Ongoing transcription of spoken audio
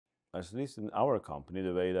at least in our company,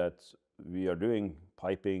 the way that we are doing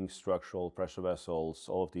piping, structural, pressure vessels,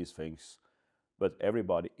 all of these things, but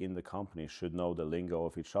everybody in the company should know the lingo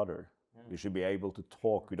of each other. We should be able to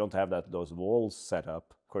talk. We don't have those walls set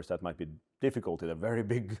up. Of course, that might be difficult in a very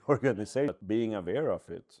big organization, but being aware of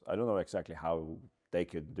it, I don't know exactly how they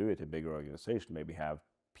could do it in a bigger organization, maybe have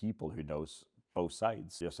people who knows both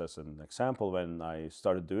sides. Just as an example, when I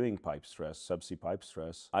started doing pipe stress, subsea pipe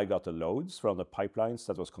stress, I got the loads from the pipelines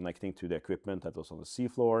that was connecting to the equipment that was on the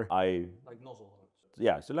seafloor. Like nozzle loads.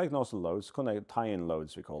 Yeah, so like nozzle loads, tie-in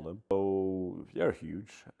loads we call them. So they're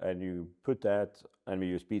huge, and you put that, and we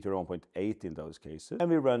use beta 1.8 in those cases, and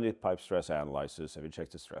we run it pipe stress analysis, and we check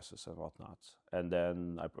the stresses and whatnot. And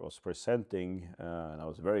then I was presenting, and I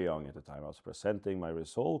was very young at the time. I was presenting my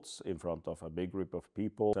results in front of a big group of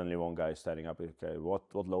people. Suddenly, one guy standing up, okay, what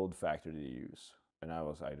load factor did you use? And I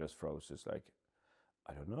just froze. It's like,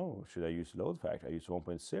 I don't know. Should I use load factor? I use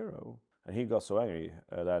 1.0. And he got so angry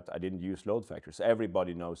that I didn't use load factors.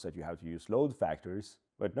 Everybody knows that you have to use load factors,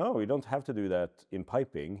 but no, you don't have to do that in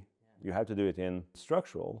piping. You have to do it in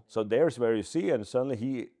structural. So there's where you see, and suddenly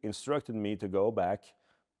he instructed me to go back,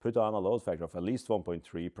 put on a load factor of at least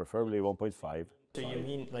 1.3, preferably 1.5. So you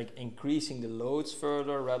mean like increasing the loads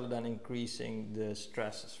further rather than increasing the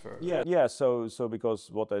stresses further? Yeah. So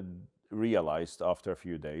because what I realized after a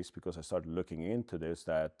few days, because I started looking into this,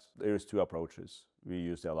 that there's two approaches. We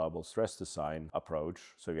use the allowable stress design approach.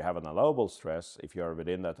 So you have an allowable stress. If you are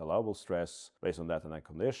within that allowable stress, based on that and that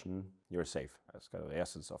condition, you're safe. That's kind of the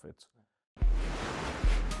essence of it.